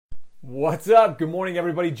What's up? Good morning,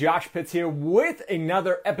 everybody. Josh Pitts here with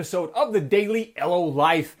another episode of the Daily LO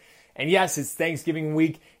Life. And yes, it's Thanksgiving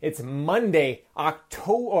week. It's Monday,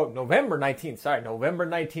 November 19th. November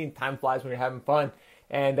 19th. Time flies when you're having fun.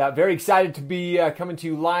 And very excited to be coming to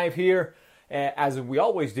you live here, as we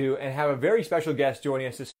always do, and have a very special guest joining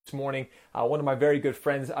us this morning. One of my very good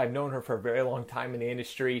friends. I've known her for a very long time in the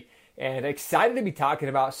industry, and excited to be talking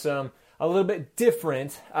about a little bit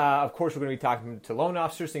different. Of course, we're going to be talking to loan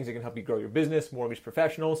officers, things that can help you grow your business, mortgage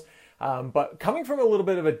professionals, but coming from a little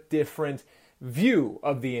bit of a different view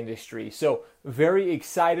of the industry. So very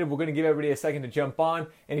excited. We're going to give everybody a second to jump on.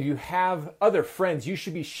 And if you have other friends, you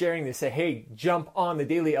should be sharing this. Say, hey, jump on the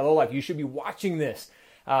Daily LO Life. You should be watching this.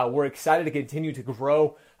 We're excited to continue to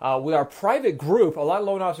grow with our private group. A lot of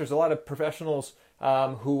loan officers, a lot of professionals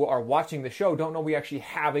who are watching the show don't know we actually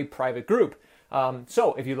have a private group.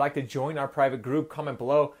 So if you'd like to join our private group, comment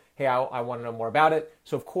below. Hey, I want to know more about it.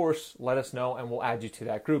 So of course, let us know and we'll add you to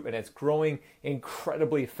that group. And it's growing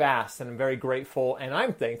incredibly fast, and I'm very grateful and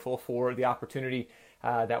I'm thankful for the opportunity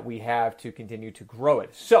that we have to continue to grow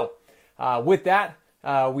it. So with that,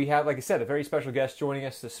 we have, like I said, a very special guest joining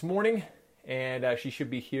us this morning, and she should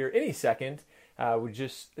be here any second. We're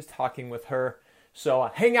just talking with her. So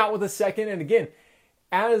hang out with us a second. And again,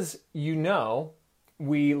 as you know,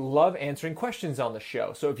 we love answering questions on the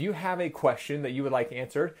show. So if you have a question that you would like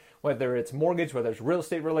answered, whether it's mortgage, whether it's real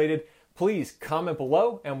estate related, please comment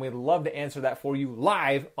below and we'd love to answer that for you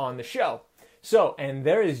live on the show. So, and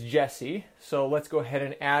there is Jessi. So let's go ahead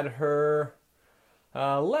and add her.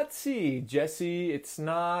 Let's see, Jessi, it's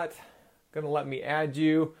not going to let me add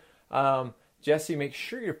you. Jessi, make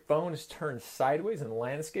sure your phone is turned sideways in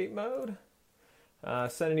landscape mode.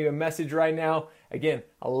 Sending you a message right now. Again,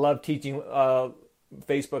 I love teaching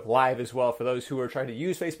Facebook Live as well for those who are trying to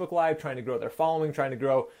use Facebook Live, trying to grow their following, trying to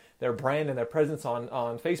grow their brand and their presence on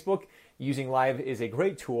Facebook. Using Live is a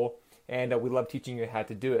great tool, and we love teaching you how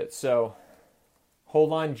to do it. So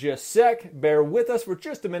hold on just a sec. Bear with us for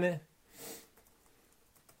just a minute.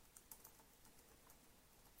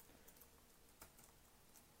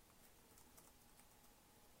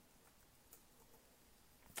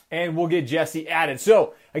 And we'll get Jessi added.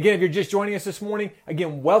 So again, if you're just joining us this morning,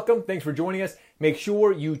 again, welcome. Thanks for joining us. Make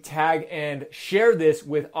sure you tag and share this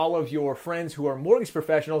with all of your friends who are mortgage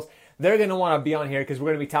professionals. They're going to want to be on here because we're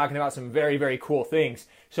going to be talking about some very, very cool things.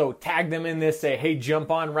 So tag them in this. Say, hey,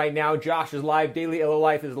 jump on right now. Josh is live. Daily LO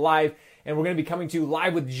Life is live. And we're going to be coming to you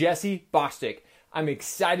live with Jessi Bostic. I'm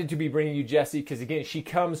excited to be bringing you Jessi because, again, she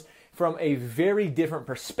comes from a very different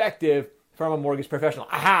perspective from a mortgage professional.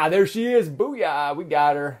 Aha, there she is. Booyah, we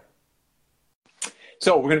got her.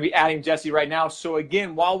 So we're going to be adding Jessi right now. So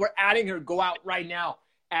again, while we're adding her, go out right now.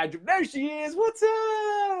 There she is. What's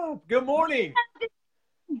up? Good morning.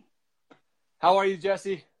 How are you,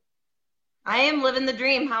 Jessi? I am living the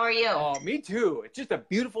dream. How are you? Oh, me too. It's just a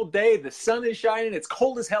beautiful day. The sun is shining. It's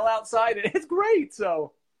cold as hell outside, and it's great.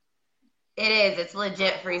 So it is. It's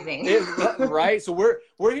legit freezing. Right? So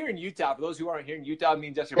we're here in Utah. For those who aren't here in Utah, me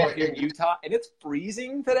and Jessi are here in Utah, and it's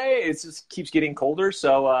freezing today. It just keeps getting colder.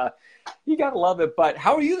 So you got to love it. But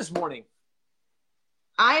how are you this morning?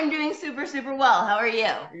 I'm doing super, super well. How are you?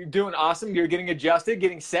 You're doing awesome. You're getting adjusted,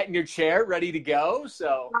 getting set in your chair, ready to go.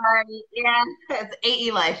 So yeah, it's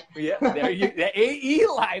AE life. Yeah, the AE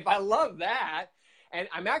life. I love that. And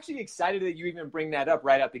I'm actually excited that you even bring that up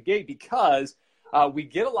right out the gate because we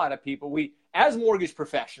get a lot of people, as mortgage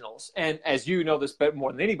professionals, and as you know this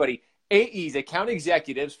more than anybody, AEs, account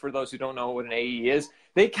executives, for those who don't know what an AE is,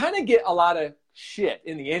 they kind of get a lot of shit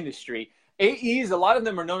in the industry. AEs, a lot of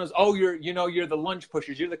them are known as, you're the lunch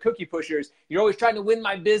pushers, you're the cookie pushers, you're always trying to win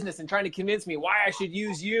my business and trying to convince me why I should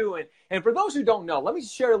use you. And for those who don't know, let me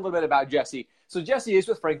share a little bit about Jessi. So Jessi is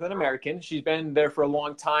with Franklin American. She's been there for a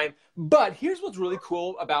long time. But here's what's really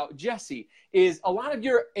cool about Jessi is a lot of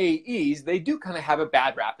your AEs, they do kind of have a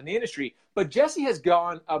bad rap in the industry. But Jessi has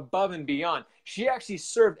gone above and beyond. She actually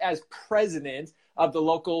served as president of the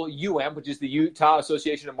local which is the Utah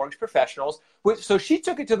Association of Mortgage Professionals. So she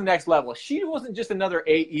took it to the next level. She wasn't just another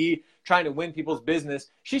AE trying to win people's business.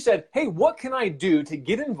 She said, hey, what can I do to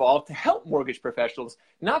get involved to help mortgage professionals?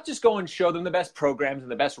 Not just go and show them the best programs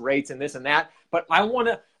and the best rates and this and that, but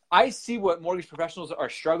I see what mortgage professionals are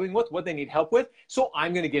struggling with, what they need help with, so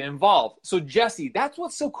I'm going to get involved. So Jessi, that's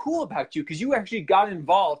what's so cool about you, because you actually got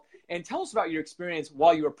involved. And tell us about your experience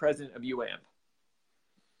while you were president of UAMP.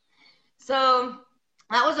 So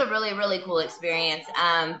that was a really, really cool experience.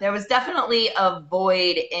 There was definitely a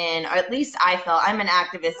void or at least I felt, I'm an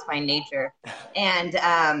activist by nature. And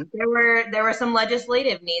there were some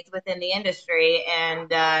legislative needs within the industry. And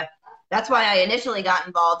that's why I initially got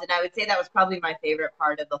involved. And I would say that was probably my favorite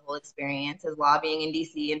part of the whole experience, is lobbying in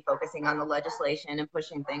DC and focusing on the legislation and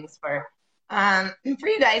pushing things for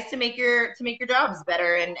you guys to make your jobs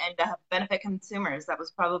better and to benefit consumers. That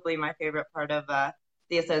was probably my favorite part of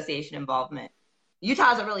the association involvement. Utah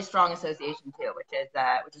has a really strong association too, which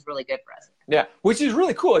is really good for us. Yeah, which is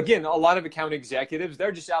really cool. Again, a lot of account executives,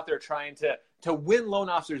 they're just out there trying to win loan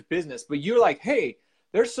officers' business. But you're like, hey,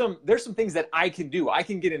 there's some things that I can do. I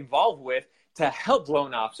can get involved with to help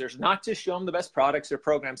loan officers, not just show them the best products or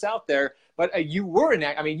programs out there, but you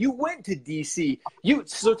went to DC.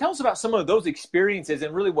 So tell us about some of those experiences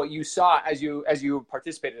and really what you saw as you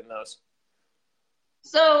participated in those.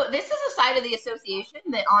 So this is a side of the association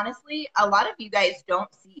that honestly a lot of you guys don't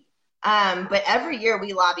see. But every year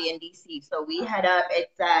we lobby in DC. So we head up,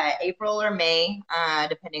 it's April or May,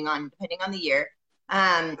 depending on the year.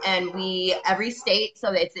 And every state,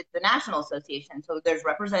 so it's the national association. So there's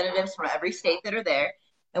representatives from every state that are there.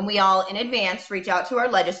 And we all in advance reach out to our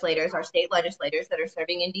legislators, our state legislators that are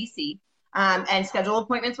serving in DC, and schedule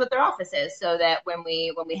appointments with their offices, so that when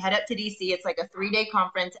we head up to DC, it's like a 3-day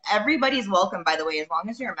conference. Everybody's welcome, by the way. As long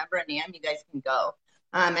as you're a member of NAM, you guys can go.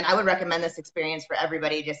 And I would recommend this experience for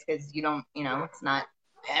everybody, just because it's not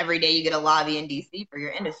every day you get a lobby in DC for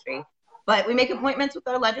your industry. But we make appointments with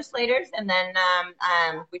our legislators, and then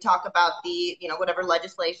we talk about the whatever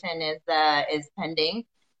legislation is pending,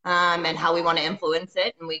 and how we want to influence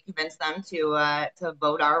it, and we convince them to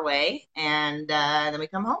vote our way, and then we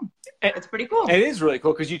come home. It's pretty cool. It is really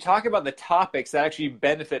cool because you talk about the topics that actually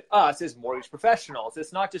benefit us as mortgage professionals.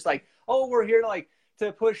 It's not just like, oh, we're here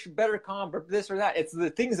to push better comp or this or that. It's the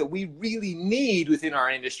things that we really need within our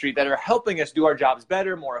industry that are helping us do our jobs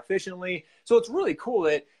better, more efficiently. So it's really cool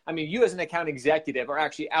that, you as an account executive are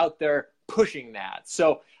actually out there pushing that.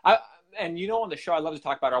 So on the show, I love to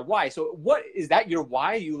talk about our why. So what is that, your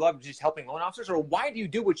why? You love just helping loan officers, or why do you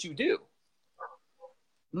do what you do?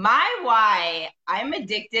 My why, I'm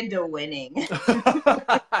addicted to winning.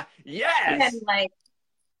 Yes. And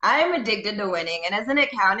I'm addicted to winning. And as an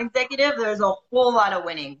account executive, there's a whole lot of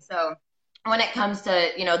winning. So when it comes to,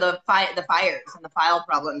 the fires and the file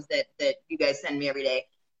problems that you guys send me every day,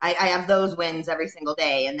 I have those wins every single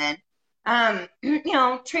day. And then,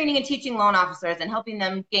 training and teaching loan officers and helping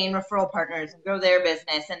them gain referral partners and grow their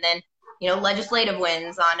business. And then, legislative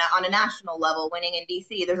wins on a national level, winning in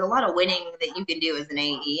DC. There's a lot of winning that you can do as an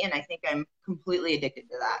AE. And I think I'm completely addicted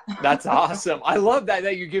to that. That's awesome. I love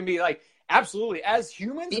that you can be absolutely. As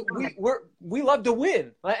humans, we love to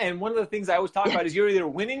win. And one of the things I always talk about is you're either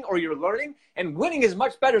winning or you're learning. And winning is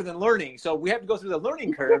much better than learning. So we have to go through the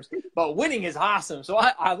learning curves, but winning is awesome. So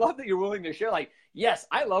I love that you're willing to share, yes,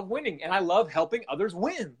 I love winning and I love helping others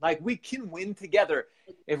win. We can win together.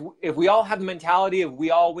 If we all have the mentality of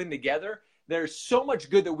we all win together, there's so much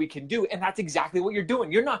good that we can do. And that's exactly what you're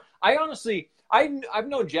doing. I've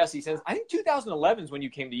known Jessi since I think 2011 is when you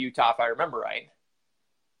came to Utah, if I remember right.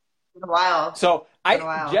 Wow. So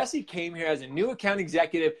Jessi came here as a new account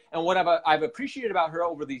executive, and what I've appreciated about her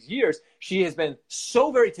over these years, she has been so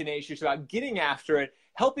very tenacious about getting after it,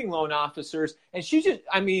 helping loan officers, and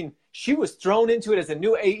she was thrown into it as a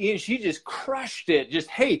new AE, and she just crushed it. Just,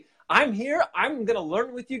 hey, I'm here, I'm going to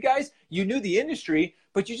learn with you guys. You knew the industry,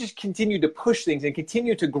 but you just continue to push things and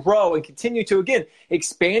continue to grow and continue to, again,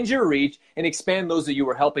 expand your reach and expand those that you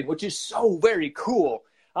were helping, which is so very cool.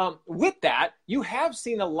 With that, you have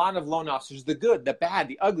seen a lot of loan officers, the good, the bad,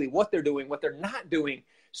 the ugly, what they're doing, what they're not doing.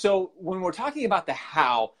 So when we're talking about the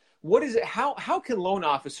how, what is it? How can loan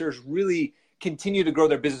officers really continue to grow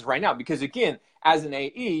their business right now? Because again, as an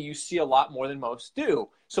AE, you see a lot more than most do.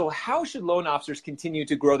 So how should loan officers continue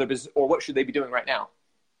to grow their business, or what should they be doing right now?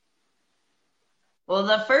 Well,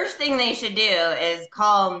 the first thing they should do is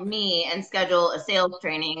call me and schedule a sales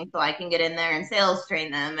training so I can get in there and sales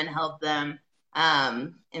train them and help them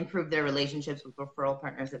improve their relationships with referral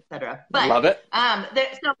partners, etc. But love it. So I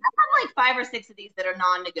have 5 or 6 of these that are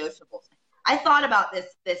non-negotiables. I thought about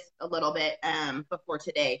this a little bit before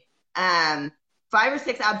today. 5 or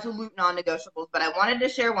 6 absolute non-negotiables, but I wanted to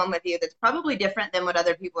share one with you that's probably different than what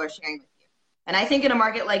other people are sharing with you. And I think in a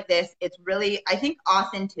market like this, I think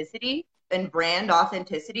authenticity and brand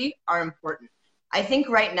authenticity are important. I think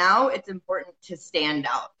right now it's important to stand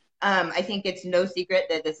out. I think it's no secret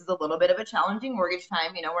that this is a little bit of a challenging mortgage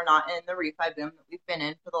time. We're not in the refi boom that we've been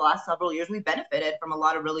in for the last several years. We benefited from a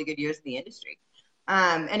lot of really good years in the industry.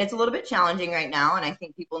 And it's a little bit challenging right now. And I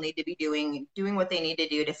think people need to be doing what they need to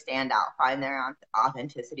do to stand out, find their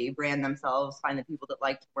authenticity, brand themselves, find the people that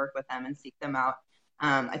like to work with them and seek them out.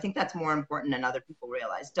 I think that's more important than other people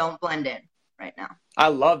realize. Don't blend in, right now. I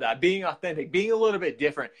love that. Being authentic, being a little bit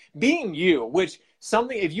different, being you, which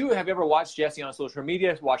something, if you have ever watched Jessi on social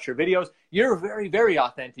media, watched her videos, you're very, very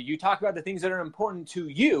authentic. You talk about the things that are important to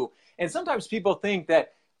you. And sometimes people think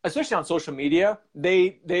that, especially on social media,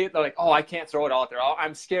 they're like, oh, I can't throw it all out there. Oh,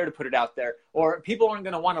 I'm scared to put it out there. Or people aren't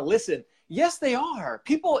going to want to listen. Yes, they are.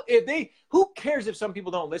 People, who cares if some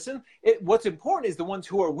people don't listen? What's important is the ones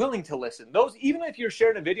who are willing to listen. Those, even if you're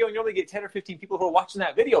sharing a video and you only get 10 or 15 people who are watching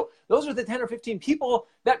that video, those are the 10 or 15 people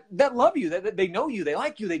that love you, that they know you, they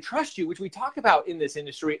like you, they trust you, which we talk about in this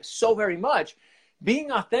industry so very much.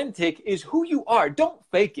 Being authentic is who you are. Don't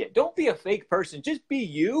fake it. Don't be a fake person. Just be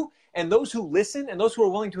you. And those who listen and those who are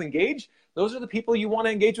willing to engage, those are the people you want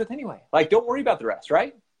to engage with anyway. Like, don't worry about the rest,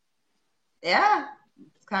 right? Yeah.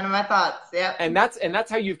 Kind of my thoughts. Yeah. And that's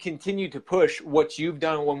how you've continued to push what you've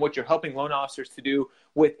done and what you're helping loan officers to do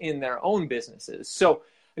within their own businesses. So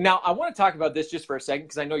now I want to talk about this just for a second,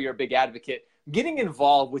 because I know you're a big advocate. Getting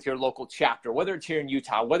involved with your local chapter, whether it's here in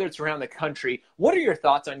Utah, whether it's around the country, what are your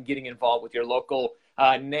thoughts on getting involved with your local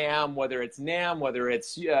NAM, whether it's NAM, whether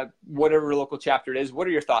it's whatever local chapter it is? What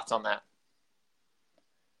are your thoughts on that?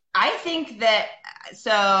 I think that,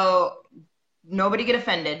 so nobody get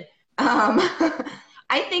offended.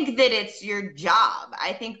 I think that it's your job.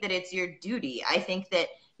 I think that it's your duty. I think that,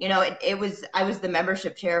 I was the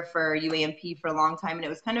membership chair for UAMP for a long time, and it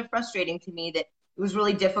was kind of frustrating to me that it was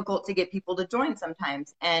really difficult to get people to join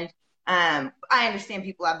sometimes. And I understand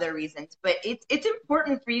people have their reasons, but it's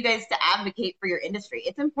important for you guys to advocate for your industry.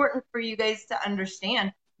 It's important for you guys to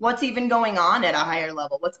understand what's even going on at a higher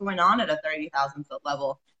level, what's going on at a 30,000 foot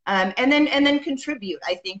level, and then contribute.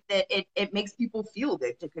 I think that it makes people feel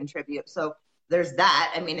good to contribute. So there's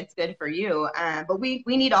that. I mean, it's good for you, but we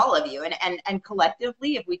need all of you, and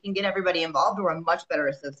collectively, if we can get everybody involved, we're a much better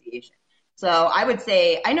association. So I would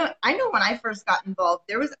say, I know when I first got involved,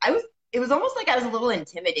 it was almost like I was a little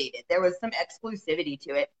intimidated. There was some exclusivity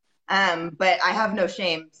to it, but I have no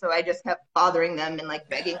shame, so I just kept bothering them and like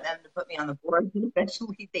begging them to put me on the board, and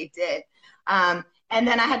eventually they did. And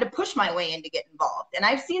then I had to push my way in to get involved, and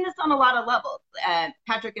I've seen this on a lot of levels.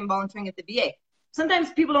 Patrick and volunteering at the VA.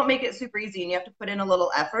 Sometimes people don't make it super easy, and you have to put in a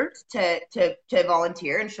little effort to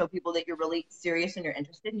volunteer and show people that you're really serious and you're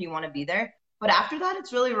interested and you want to be there. But after that,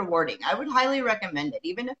 it's really rewarding. I would highly recommend it.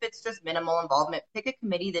 Even if it's just minimal involvement, pick a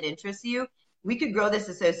committee that interests you. We could grow this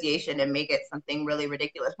association and make it something really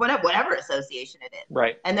ridiculous, whatever association it is.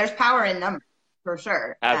 Right. And there's power in numbers, for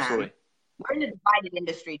sure. Absolutely. We're in a divided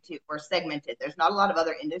industry too. We're segmented. There's not a lot of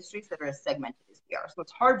other industries that are as segmented as we are. So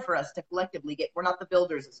it's hard for us to collectively we're not the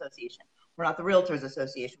Builders Association. We're not the Realtors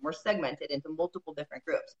Association. We're segmented into multiple different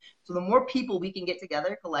groups. So the more people we can get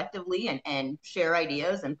together collectively and share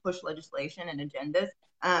ideas and push legislation and agendas,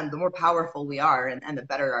 the more powerful we are, and the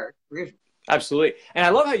better our careers will be. Absolutely. And I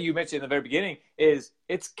love how you mentioned in the very beginning is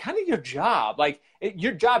it's kind of your job. Like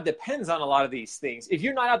your job depends on a lot of these things. If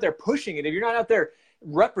you're not out there pushing it, if you're not out there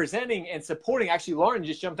representing and supporting, actually Lauren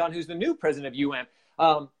just jumped on, who's the new president of UM.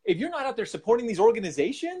 If you're not out there supporting these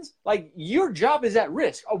organizations, like your job is at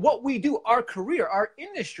risk. What we do, our career, our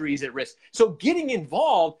industry is at risk. So getting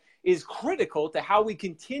involved is critical to how we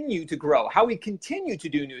continue to grow, how we continue to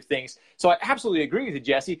do new things. So I absolutely agree with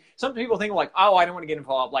you, Jessi. Some people think like, oh, I don't want to get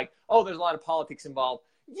involved. Like, oh, there's a lot of politics involved.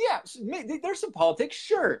 Yeah, there's some politics,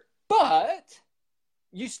 sure. But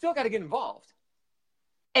you still got to get involved.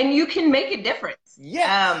 And you can make a difference.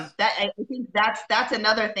 Yeah. I think that's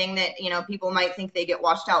another thing that, people might think they get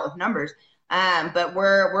washed out with numbers. But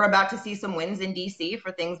we're about to see some wins in DC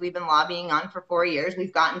for things we've been lobbying on for 4 years.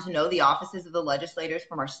 We've gotten to know the offices of the legislators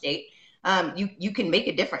from our state. You can make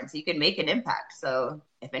a difference. You can make an impact. So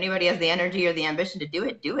if anybody has the energy or the ambition to do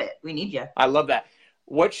it, do it. We need you. I love that.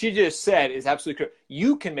 What she just said is absolutely correct.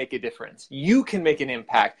 You can make a difference. You can make an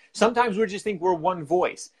impact. Sometimes we just think we're one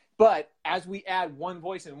voice. But as we add one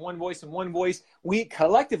voice and one voice and one voice, we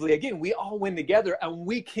collectively, again, we all win together, and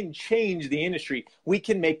we can change the industry. We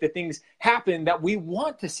can make the things happen that we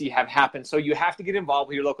want to see have happen. So you have to get involved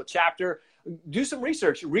with your local chapter. Do some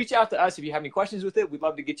research. Reach out to us if you have any questions with it. We'd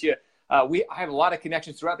love to get you. I have a lot of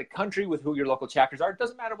connections throughout the country with who your local chapters are. It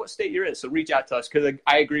doesn't matter what state you're in. So reach out to us, because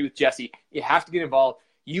I agree with Jessi. You have to get involved.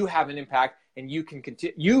 You have an impact, and you can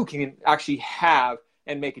you can actually have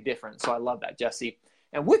and make a difference. So I love that, Jessi.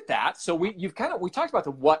 And with that, so we talked about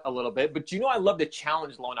the what a little bit, but I love to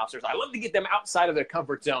challenge loan officers. I love to get them outside of their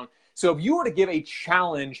comfort zone. So if you were to give a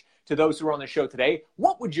challenge to those who are on the show today,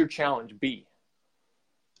 what would your challenge be?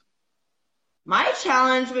 My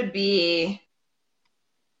challenge would be,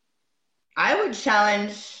 I would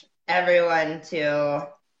challenge everyone to,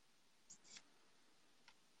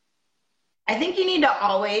 I think you need to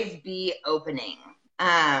always be opening.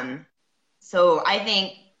 So I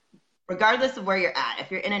think regardless of where you're at,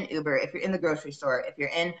 if you're in an Uber, if you're in the grocery store, if you're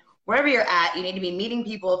in wherever you're at, you need to be meeting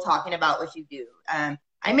people, talking about what you do.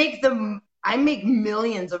 I make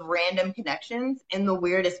millions of random connections in the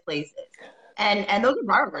weirdest places. And those are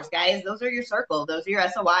borrowers, guys. Those are your circle. Those are your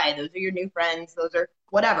SOI. Those are your new friends. Those are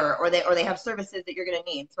whatever, or they have services that you're going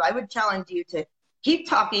to need. So I would challenge you to keep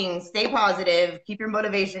talking, stay positive, keep your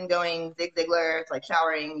motivation going. Zig Ziglar, it's like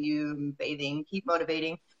showering, you bathing, keep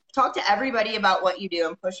motivating. Talk to everybody about what you do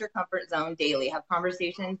and push your comfort zone daily. Have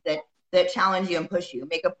conversations that challenge you and push you.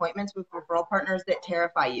 Make appointments with referral partners that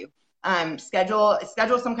terrify you. Schedule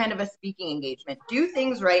some kind of a speaking engagement. Do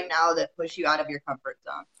things right now that push you out of your comfort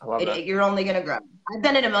zone. I love that. You're only going to grow. I've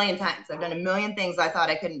done it a million times. I've done a million things I thought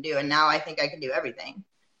I couldn't do, and now I think I can do everything.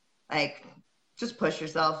 Like, just push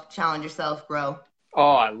yourself, challenge yourself, grow.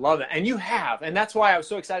 Oh, I love it. And you have. And that's why I was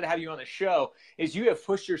so excited to have you on the show, is you have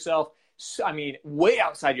pushed yourself, I mean, way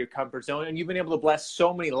outside your comfort zone. And you've been able to bless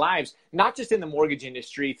so many lives, not just in the mortgage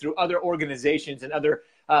industry, through other organizations and other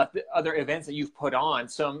events that you've put on,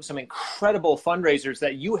 some incredible fundraisers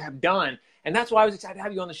that you have done. And that's why I was excited to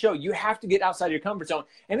have you on the show. You have to get outside your comfort zone.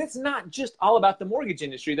 And it's not just all about the mortgage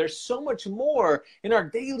industry. There's so much more in our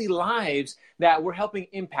daily lives that we're helping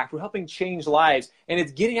impact. We're helping change lives. And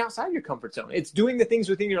it's getting outside your comfort zone. It's doing the things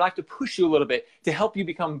within your life to push you a little bit, to help you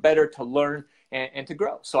become better, to learn, and to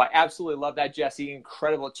grow. So I absolutely love that, Jessi.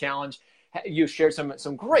 Incredible challenge. You shared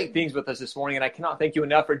some great things with us this morning, and I cannot thank you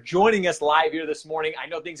enough for joining us live here this morning. I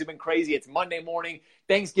know things have been crazy. It's Monday morning,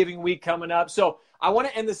 Thanksgiving week coming up. So I want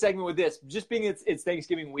to end the segment with this. Just being it's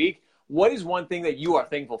Thanksgiving week, what is one thing that you are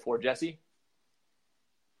thankful for, Jessi?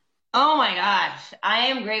 Oh my gosh. I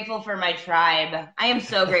am grateful for my tribe. I am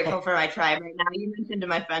so grateful for my tribe right now. You mentioned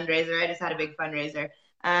my fundraiser. I just had a big fundraiser.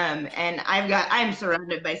 And I'm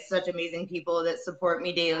surrounded by such amazing people that support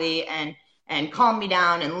me daily and calm me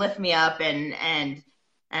down and lift me up and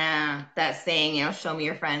that saying, show me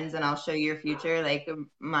your friends and I'll show you your future. Like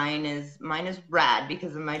mine is rad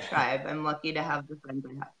because of my tribe. I'm lucky to have the friends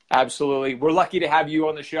I have. Absolutely. We're lucky to have you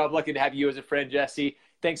on the show. I'm lucky to have you as a friend, Jessi.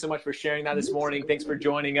 Thanks so much for sharing that this morning. Thanks for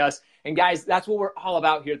joining us. And guys, that's what we're all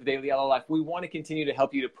about here at the Daily Yellow Life. We want to continue to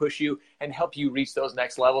help you, to push you, and help you reach those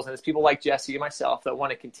next levels. And it's people like Jessi and myself that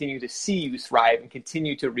want to continue to see you thrive and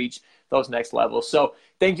continue to reach those next levels. So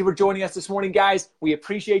thank you for joining us this morning, guys. We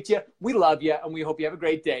appreciate you. We love you. And we hope you have a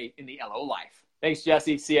great day in the LO Life. Thanks,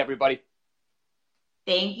 Jessi. See you, everybody.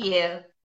 Thank you.